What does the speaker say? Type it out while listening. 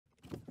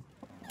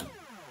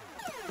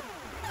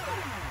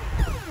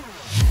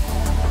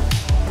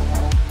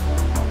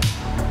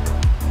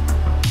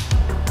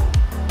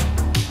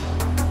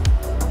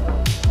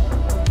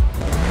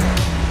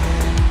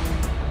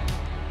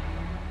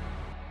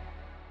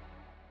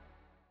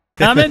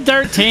I'm in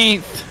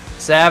 13th.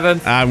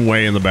 7th. I'm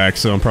way in the back,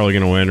 so I'm probably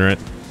gonna win, right?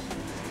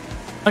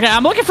 Okay,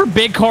 I'm looking for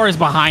big cars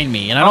behind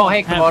me, and I don't.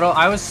 Hey, Komodo,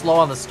 I was slow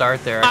on the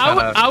start there.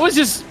 I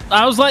was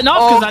letting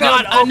off because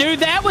I knew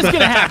that was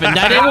gonna happen.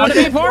 I didn't want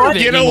to be part of it.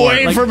 Get anymore.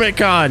 away from it,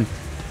 Con.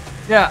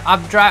 Yeah,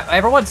 I'm driving.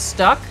 Everyone's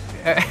stuck.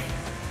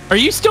 Are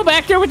you still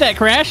back there with that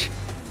crash?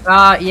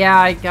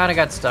 Yeah, I kind of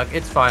got stuck.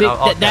 It's fine.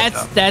 I'll catch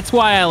up. That's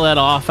why I let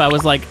off. I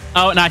was like,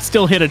 oh, and I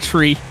still hit a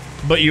tree.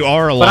 But you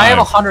are alive. But I have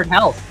 100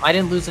 health. I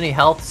didn't lose any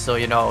health, so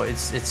you know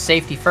it's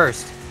safety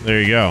first.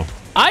 There you go.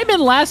 I'm in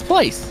last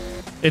place.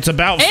 It's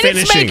about and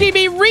finishing. It's making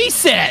me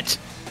reset.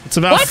 It's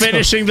about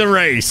finishing the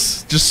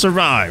race. Just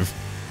survive.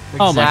 Exactly.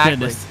 Oh my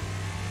goodness.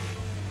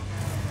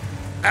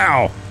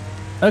 Ow.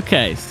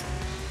 Okay.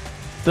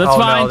 So that's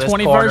fine.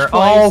 21st place.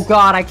 Oh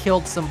god, I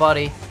killed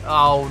somebody.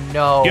 Oh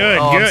no.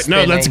 Good.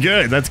 No, that's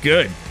good. That's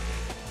good.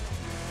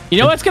 You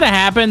know what's gonna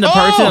happen? The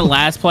person in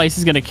last place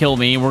is gonna kill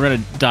me, and we're gonna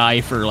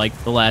die for like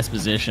the last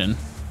position.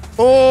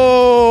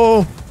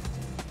 Oh.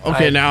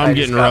 Okay, now I'm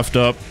getting roughed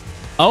up.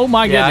 Oh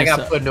my goodness. I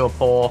got put into a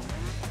pole.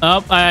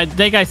 Oh, I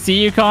think I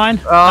see you, Con.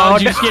 Oh,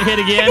 did you just get hit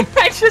again?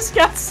 I just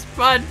got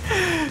spun.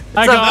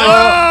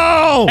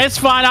 It's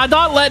fine. I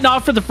thought letting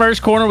off for the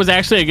first corner was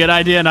actually a good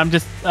idea, and I'm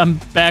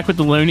back with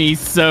the loonies,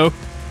 so.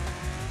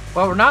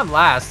 Well, we're not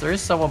last. There is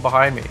someone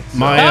behind me. So.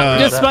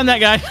 Just spun that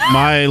guy.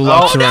 My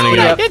luck's running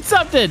out. I hit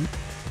something.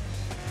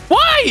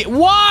 Why?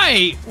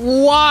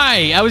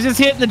 I was just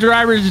hitting the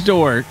driver's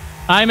door.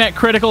 I'm at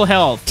critical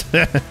health.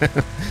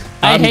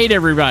 I hate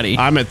everybody.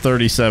 I'm at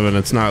 37.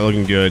 It's not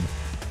looking good.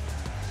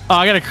 Oh,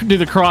 I gotta do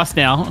the cross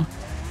now.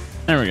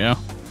 There we go.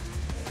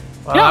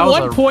 Well, yeah, at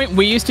one point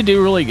we used to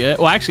do really good.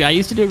 Well, actually, I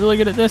used to do really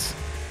good at this.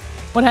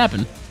 What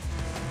happened?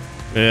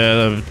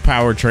 Yeah, the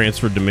power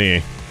transferred to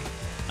me.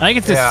 I think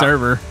it's the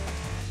server.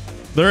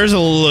 There is a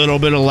little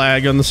bit of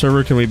lag on the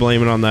server. Can we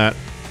blame it on that?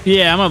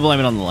 Yeah, I'm gonna blame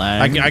it on the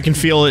lag. I can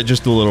feel it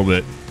just a little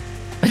bit.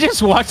 I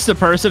just watched the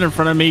person in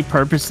front of me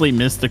purposely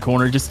miss the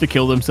corner just to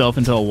kill themselves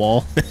into a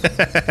wall.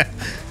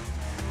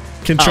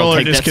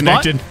 Controller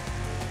disconnected.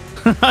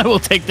 I will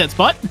take that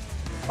spot.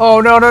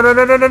 Oh no!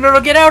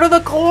 Get out of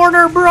the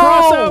corner, bro!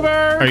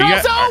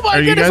 Crossover! Oh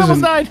my goodness,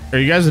 almost died. Are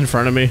you guys in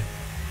front of me?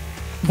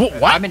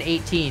 What? I'm in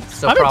 18th,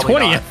 so I'm probably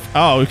in 20th. not.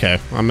 Oh,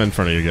 okay. I'm in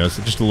front of you guys.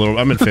 Just a little.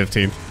 I'm in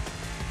 15th.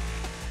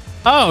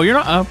 Oh, you're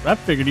not. I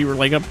figured you were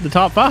like up the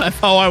top 5.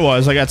 Oh, I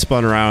was. I got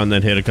spun around and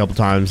then hit a couple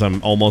times.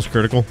 I'm almost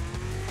critical.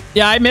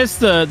 Yeah, I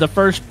missed the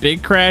first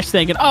big crash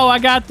thinking, oh, I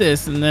got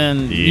this. And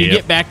then you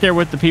get back there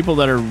with the people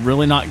that are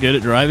really not good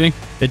at driving.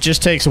 It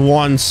just takes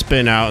one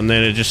spin out and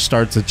then it just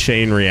starts a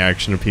chain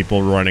reaction of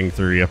people running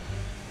through you.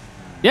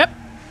 Yep.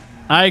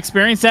 I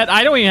experienced that.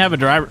 I don't even have a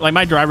driver. Like,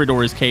 my driver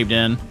door is caved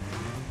in.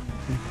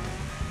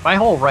 My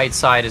whole right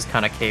side is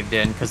kind of caved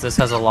in because this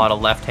has a lot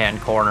of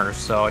left-hand corners.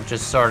 So it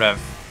just sort of,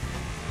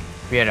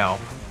 you know.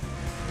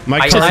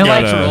 My car I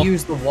like to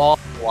use the wall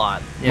a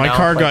lot. My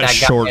car got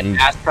shortened.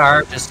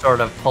 NASCAR, just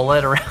sort of pull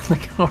it around the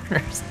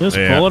corners. Just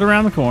pull it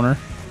around the corner.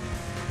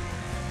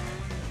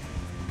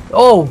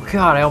 Oh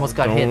god, I almost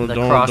got hit in the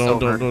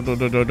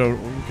crossover.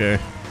 Don't.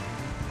 Okay.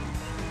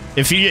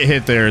 If you get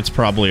hit there, it's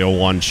probably a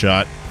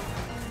one-shot.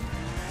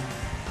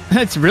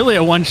 It's really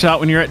a one-shot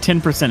when you're at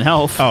 10%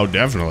 health. Oh,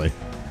 definitely.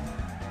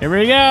 Here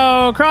we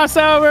go.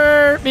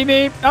 Crossover. Beep,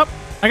 beep. Oh,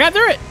 I got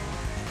through it.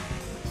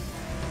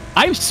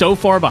 I'm so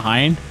far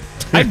behind.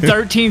 I'm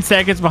 13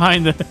 seconds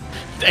behind the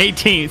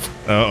 18th.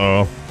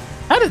 Uh-oh.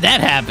 How did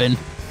that happen?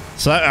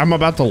 So I'm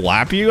about to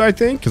lap you, I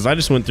think, because I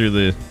just went through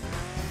the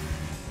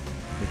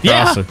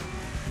yeah.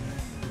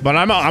 But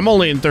I'm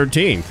only in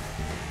 13th.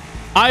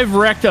 I've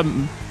wrecked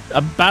about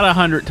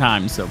 100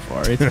 times so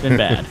far. It's been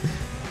bad.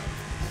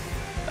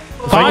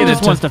 Con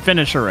just wants to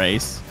finish a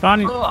race.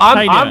 Con, how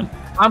you doing?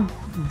 I'm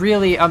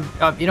really,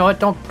 you know what?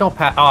 Don't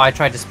pat. Oh, I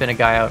tried to spin a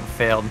guy out and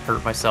failed and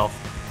hurt myself.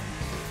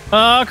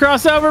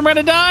 Crossover, I'm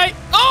gonna die.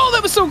 Oh,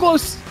 that was so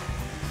close.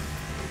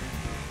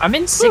 I'm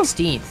in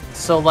 16th,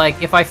 so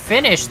like if I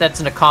finish,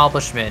 that's an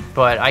accomplishment.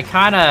 But I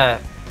kind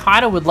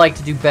of would like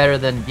to do better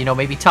than, you know,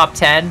 maybe top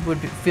 10 would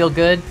feel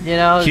good. You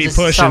know, keep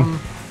pushing.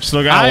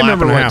 Still got. I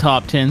remember what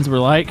top 10s were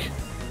like.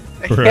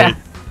 Right. Yeah.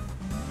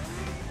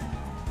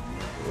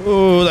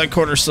 Oh, that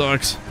corner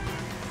sucks.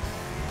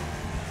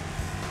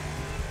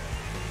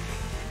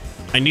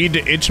 I need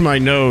to itch my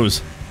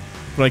nose,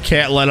 but I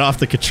can't let off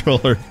the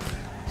controller.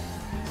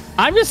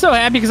 I'm just so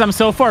happy because I'm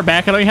so far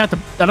back. I don't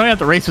have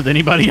to race with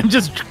anybody. I'm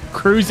just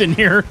cruising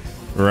here.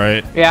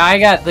 Right. Yeah, I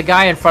got the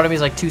guy in front of me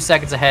is like 2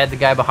 seconds ahead. The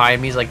guy behind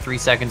me is like 3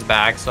 seconds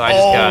back. So I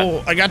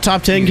just I got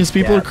top 10 because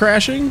people are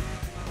crashing.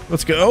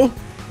 Let's go.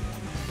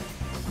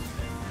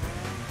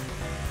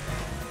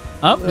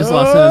 Oh, just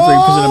lost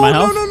 3% of my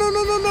health.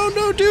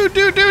 No, dude.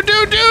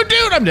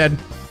 I'm dead.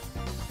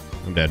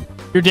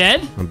 You're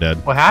dead? I'm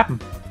dead. What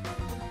happened?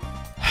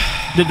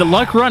 Did the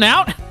luck run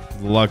out?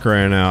 The luck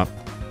ran out.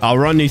 I'll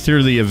run you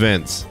through the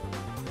events.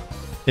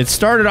 It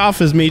started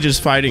off as me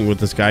just fighting with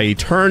this guy. He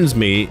turns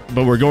me,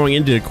 but we're going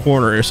into a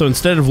corner. So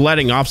instead of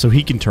letting off so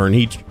he can turn,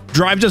 he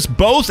drives us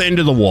both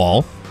into the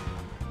wall.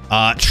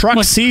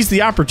 Truck sees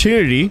the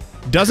opportunity,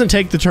 doesn't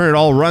take the turn at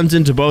all, runs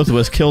into both of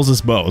us, kills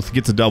us both,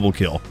 gets a double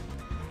kill.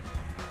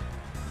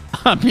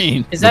 I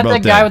mean, is that the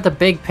guy dead. with the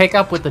big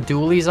pickup with the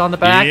dualies on the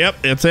back? Yep,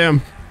 it's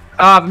him.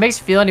 It makes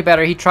you feel any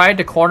better. He tried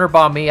to corner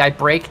bomb me. I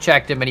brake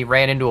checked him and he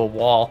ran into a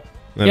wall.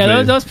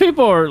 Yeah, those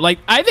people are like,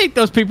 I think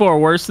those people are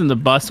worse than the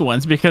bus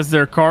ones because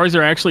their cars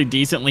are actually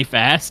decently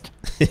fast.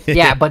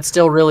 Yeah, but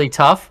still really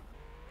tough.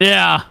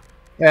 Yeah.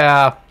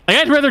 Yeah. Like,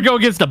 I'd rather go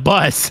against the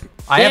bus.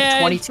 I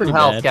have 22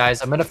 health,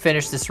 guys. I'm going to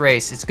finish this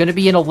race. It's going to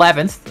be in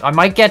 11th. I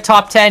might get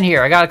top 10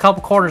 here. I got a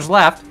couple corners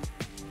left.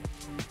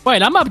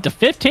 Wait, I'm up to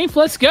 15th.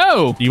 Let's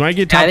go. You might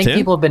get top 10? I think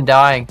people have been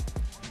dying.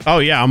 Oh,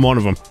 yeah, I'm one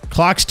of them.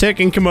 Clock's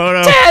ticking,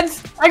 Komodo.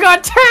 10th! I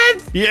got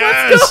 10th!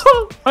 Yes! Let's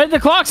go! Wait, the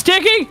clock's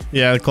ticking?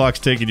 Yeah, the clock's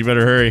ticking. You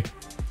better hurry.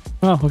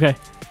 Oh, okay.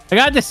 I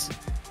got this.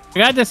 I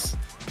got this.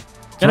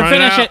 Gonna Run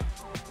finish out. it.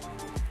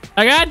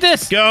 I got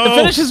this. Go. The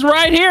finish is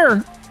right here.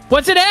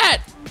 What's it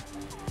at?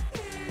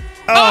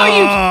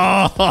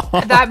 Oh,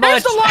 That much.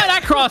 There's the line. I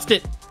crossed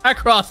it. I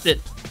crossed it.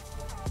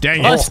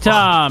 dang Bus it.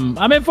 time.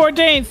 I'm in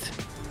 14th.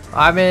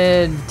 I'm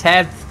in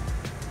 10th.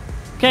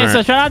 Okay, All so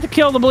right. try not to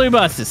kill the blue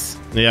buses.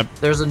 Yep.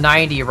 There's a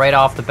 90 right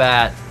off the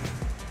bat.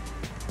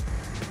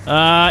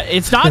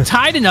 It's not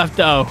tight enough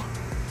though.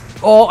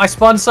 Oh, I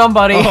spun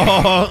somebody.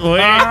 Oh,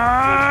 wait.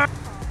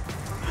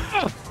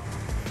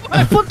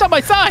 I flipped on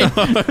my side.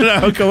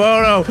 No,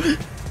 Komodo.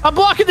 I'm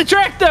blocking the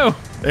track though.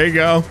 There you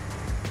go.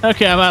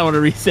 Okay, I might want to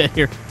reset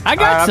here. I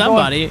got I'm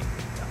somebody.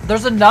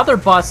 There's another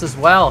bus as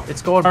well.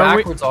 It's going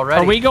backwards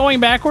already. Are we going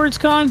backwards,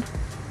 Con?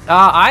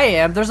 I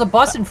am. There's a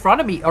bus in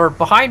front of me or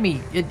behind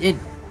me.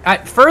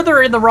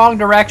 Further in the wrong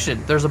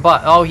direction. There's a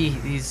bus. Oh,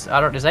 he's.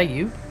 I don't. Is that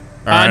you?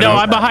 All right, No, I'll-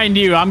 I'm behind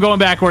you. I'm going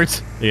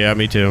backwards. Yeah,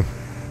 me too.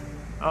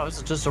 Oh,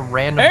 it's just a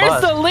random There's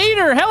bus. the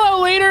leader.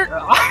 Hello, leader.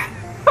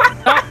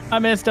 Oh, I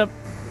messed up.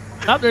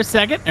 Oh, there's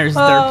second. There's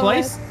third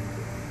place.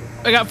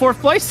 I got fourth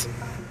place.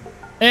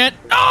 And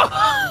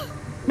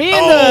me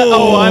and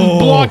I'm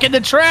blocking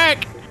the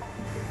track.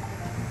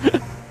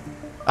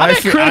 I'm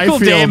at critical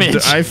damage.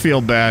 I feel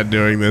bad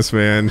doing this,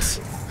 man.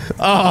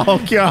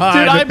 Oh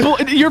god,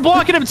 Dude, you're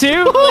blocking him too?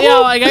 Yeah,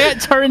 like I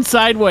got turned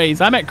sideways.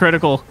 I'm at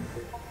critical.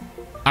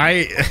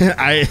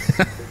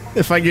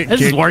 if I get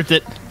This is kicked, worth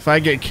it. if I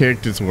get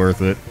kicked, it's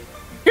worth it.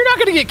 You're not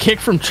gonna get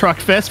kicked from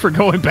Truckfest for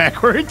going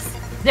backwards.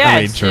 Yeah, I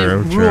mean, it's true,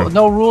 rule, true.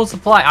 no rules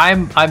apply.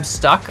 I'm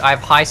stuck. I've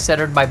high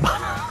centered my.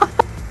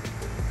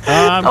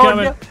 I'm Oh,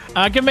 coming. no.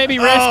 I can maybe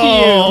rescue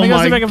you. Let me go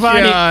see if I can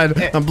find you.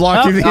 god, I'm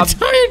blocking the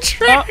entire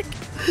track.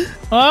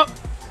 Oh,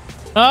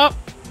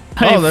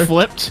 I they're-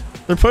 flipped.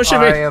 They're pushing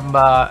I me. am.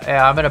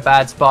 Yeah, I'm in a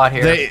bad spot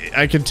here.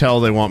 I can tell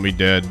they want me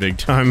dead big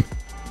time.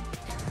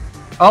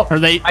 Oh, Are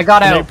they? I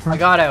got are out. they- I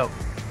got out.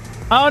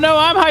 Oh no,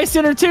 I'm high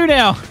center too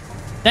now.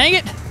 Dang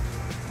it.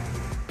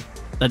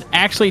 Then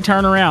actually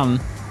turn around.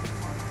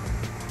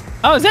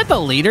 Oh, is that the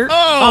leader?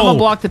 Oh. I'm gonna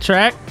block the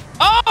track.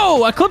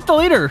 Oh, I clipped the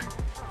leader.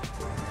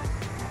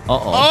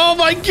 Oh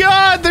my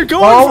god, they're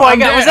going. Oh my I'm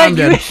god, dead, was that I'm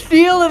you, dead.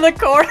 Neil, in the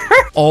corner?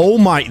 Oh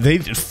my,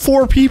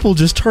 4 people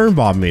just turn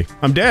bombed me.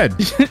 I'm dead.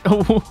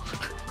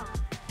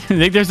 You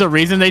think there's a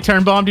reason they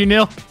turn bombed you,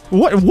 Neil?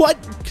 What?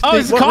 Oh,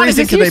 is what Con-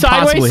 reason is could you they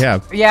possibly sideways?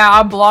 have? Yeah,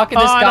 I'm blocking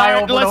this guy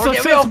alright, over. let's- and over.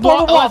 let's- Yeah, let's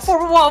form a wall, let's-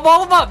 form a wall,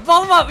 ball him up,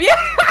 ball him up. Yeah.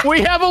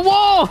 We have a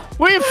wall.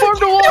 We have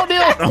formed a wall,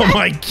 Neil. Oh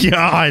my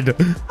god.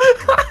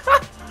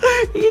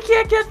 He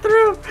can't get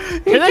through.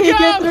 He Here they can't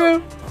get come.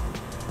 through.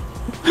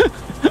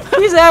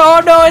 He's at.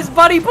 Oh no, his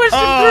buddy pushed him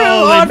through.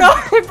 Oh no,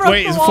 he broke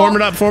Wait, the wall. form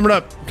it up, form it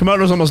up.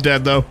 Komodo's almost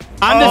dead though.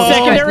 I'm the This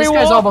secondary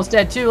guy's wall. almost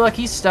dead too. Look,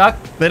 he's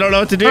stuck. They don't know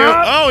what to do.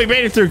 Oh, he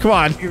made it through. Come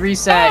on. You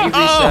reset. You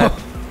reset.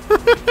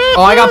 Oh.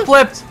 Oh, I got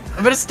flipped.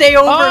 I'm gonna stay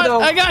over Oh,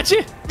 though. I got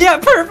you. Yeah,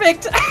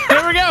 perfect.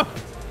 There we go.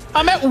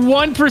 I'm at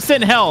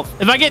 1%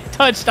 health. If I get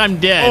touched, I'm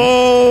dead.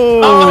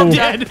 Oh. I'm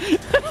dead.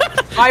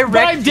 I But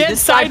wrecked I'm you. dead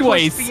This guy pushed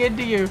sideways. me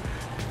into you.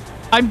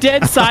 I'm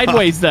dead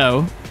sideways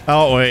though.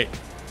 Oh wait.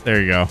 There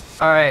you go.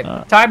 All right,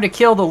 time to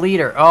kill the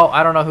leader. Oh,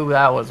 I don't know who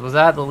that was. Was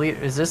that the leader?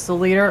 Is this the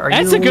leader? Are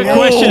That's you a the good leader?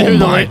 question. Who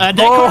the my- that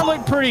car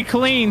looked pretty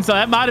clean, so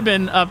that might have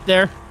been up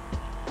there.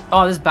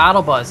 Oh, this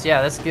battle bus.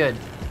 Yeah, that's good.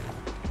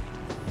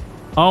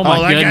 Oh my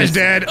that goodness. guy's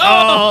dead.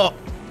 Oh.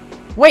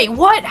 Wait,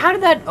 what? How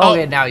did that? Oh,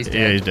 yeah, now he's Yeah,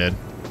 dead. he's dead.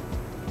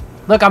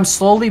 Look, I'm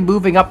slowly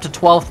moving up to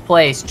 12th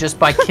place just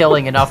by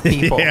killing enough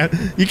people. Yeah,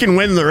 you can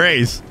win the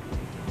race.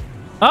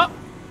 Oh.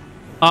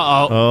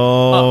 Uh-oh.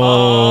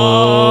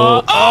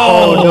 Oh.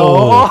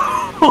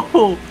 Oh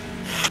no!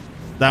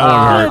 That one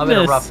hurt. I'm in a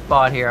Goodness. rough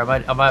spot here.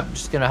 I'm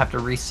just gonna have to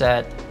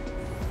reset.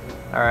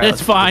 All right.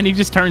 It's fine. You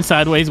just turned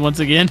sideways once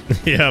again.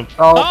 Yeah.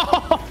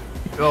 Oh,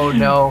 oh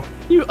no!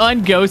 You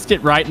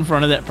unghosted right in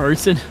front of that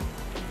person.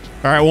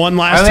 All right, one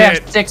I last only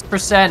have hit.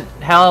 6%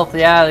 health.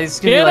 Yeah, it's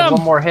gonna Hit be like him.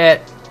 one more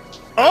hit.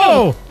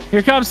 Oh.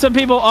 Here comes some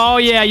people. Oh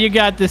yeah, you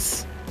got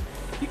this.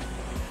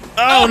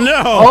 Oh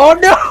no. Oh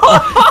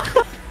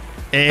no!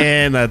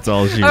 And that's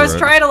all she I was wrote.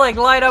 trying to like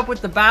light up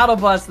with the battle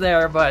bus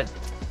there, but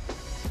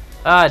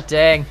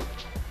dang.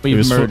 We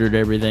was murdered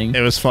everything.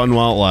 It was fun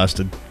while it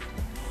lasted.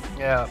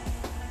 Yeah.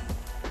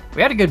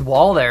 We had a good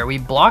wall there. We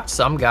blocked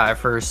some guy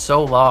for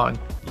so long.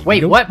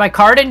 Wait, Nope. what? My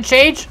car didn't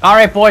change? All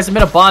right, boys, I'm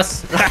in a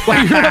bus.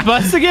 Wait, you're in a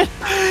bus again?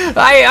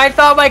 I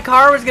thought my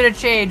car was gonna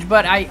change,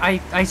 but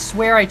I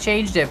swear I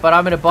changed it, but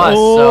I'm in a bus.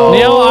 So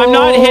Neil, I'm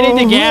not hitting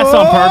the gas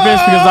on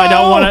purpose because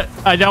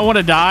I don't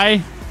wanna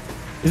die.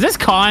 Is this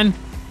Con?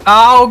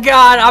 oh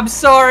god, I'm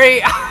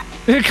sorry.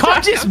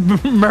 Con just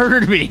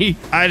murdered me.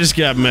 I just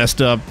got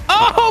messed up.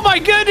 Oh my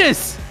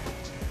goodness!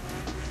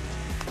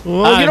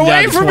 Well, I'm get away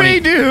down to from 20. me,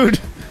 dude.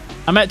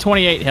 I'm at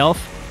 28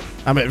 health.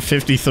 I'm at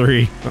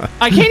 53.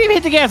 I can't even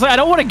hit the gas. Like, I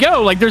don't want to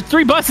go. Like, there's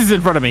 3 buses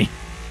in front of me.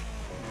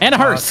 And a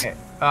hearse. Okay.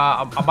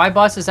 My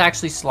bus is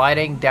actually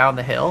sliding down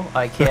the hill.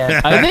 I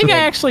can't. I think I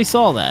actually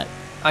saw that.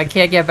 I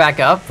can't get back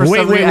up for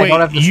some reason. I don't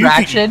have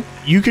distraction.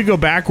 You could go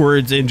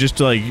backwards and just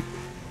like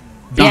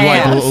do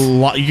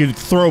Yeah. you could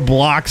throw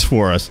blocks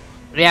for us.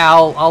 Yeah,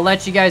 I'll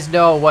let you guys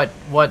know what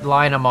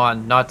line I'm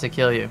on, not to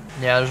kill you.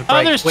 Yeah, there's a break.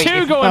 Oh, there's Wait, 2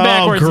 if- going Oh,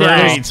 backwards great. now.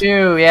 There's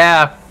 2,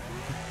 yeah.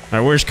 All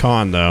right, where's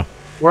Con though?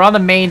 We're on the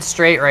main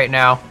straight right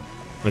now.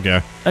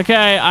 Okay.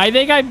 Okay, I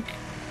think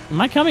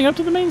am I coming up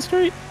to the main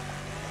street?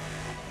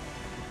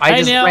 I Hey,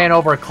 just Neil. ran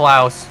over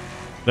Klaus.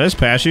 Did I just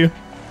pass you?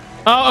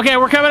 Oh, okay,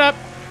 we're coming up.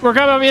 We're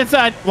coming up the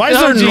inside. Why is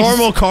Oh, there a Jesus.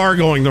 normal car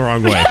going the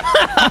wrong way?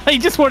 He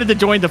just wanted to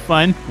join the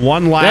fun.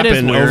 One lap That is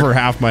and weird. over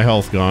half my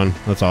health gone.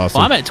 That's awesome.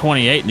 Well, I'm at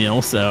 28,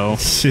 Neil, so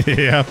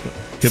yeah.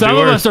 Could some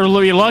be of worse. us are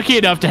lucky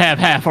enough to have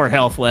half our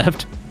health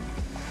left.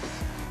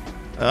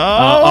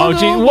 Oh,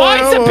 Gee. no, Why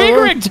is the no. big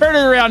rig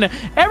turning around?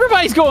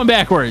 Everybody's going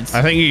backwards.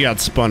 I think he got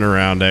spun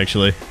around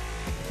actually.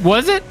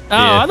 Was it? Oh,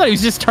 Yeah. I thought he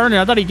was just turning.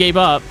 I thought he gave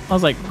up. I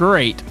was like,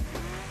 great.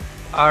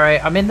 All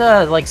right, I'm in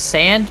the like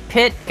sand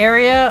pit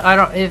area. I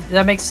don't if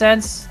that makes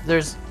sense.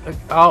 There's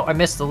oh, I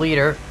missed the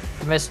leader.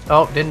 I missed.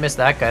 Oh, didn't miss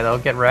that guy though.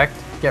 Get wrecked.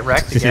 Get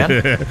wrecked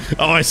again.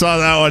 Oh, I saw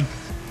that one.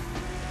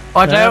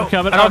 Watch I'm out.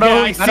 coming. I don't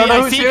know. Okay, I don't know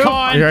I who's see who.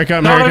 Con. Here I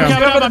come. No, Here no, I no, come.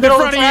 no, I'm the in middle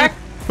front of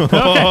of the you.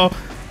 track.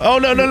 Oh, oh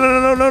no no no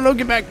no no no no!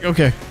 Get back.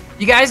 Okay.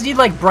 You guys need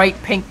like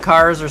bright pink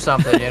cars or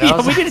something, you know?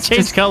 Yeah, we gotta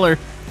change color.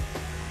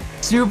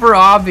 Super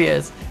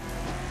obvious.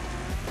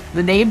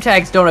 The name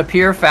tags don't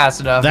appear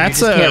fast enough. And you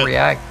just can't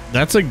react.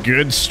 That's a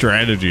good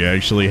strategy,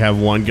 actually. Have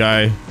one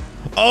guy.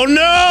 Oh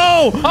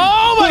no!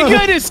 Oh my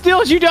goodness, Still,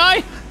 did you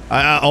die?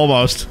 I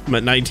almost. I'm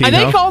at 19 I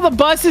think health. all the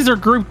buses are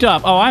grouped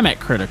up. Oh, I'm at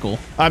critical.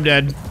 I'm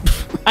dead.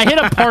 I hit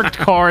a parked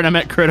car and I'm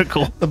at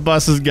critical. The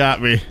bus has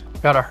got me.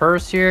 Got a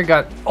hearse here.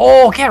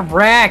 Oh, get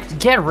wrecked.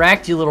 Get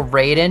wrecked, you little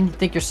Raiden. You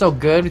think you're so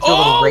good with your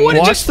little Oh, Raiden? what did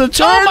Watch the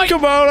turn, my-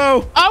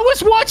 Komodo! I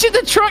was watching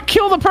the truck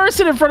kill the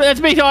person in front of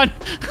that's me, Don.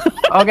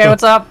 Okay,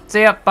 what's up?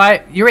 See ya.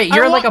 Bye. You're I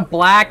in like a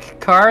black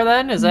car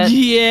then? Is that?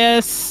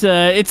 Yes,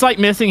 it's like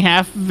missing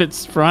half of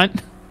its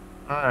front.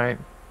 All right.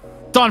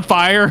 It's on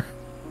fire.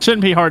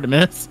 Shouldn't be hard to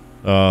miss.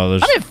 Oh,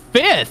 there's I'm in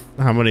 5th.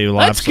 how many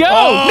laps? Let's go!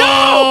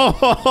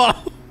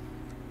 Oh!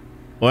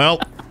 Well,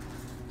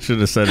 should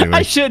have said anything.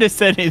 I should have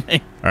said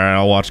anything. All right,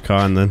 I'll watch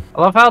Con then.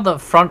 I love how the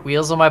front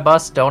wheels of my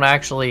bus don't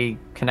actually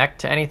connect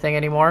to anything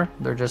anymore.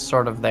 They're just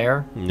sort of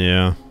there.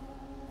 Yeah.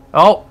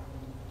 Oh.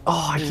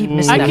 Oh, I keep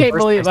missing I that can't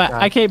first believe place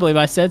I can't believe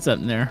I said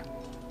something there.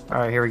 All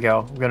right, here we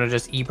go. I'm gonna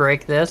just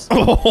e-brake this.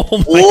 Oh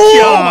my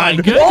Oh god!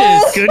 my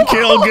goodness. Good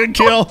kill, good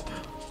kill.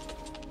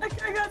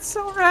 I got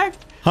so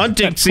wrecked.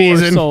 Hunting That poor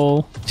season.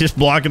 soul. Just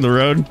blocking the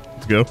road.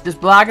 Let's go.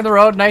 Just blocking the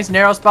road. Nice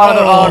narrow spot.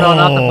 Oh no,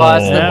 not the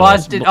bus. The That bus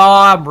was did. Oh,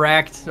 I'm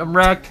wrecked. I'm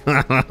wrecked.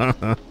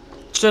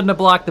 Shouldn't have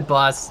blocked the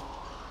bus.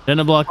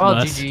 Didn't block the Well,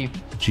 bus. GG.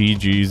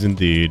 GG's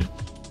indeed.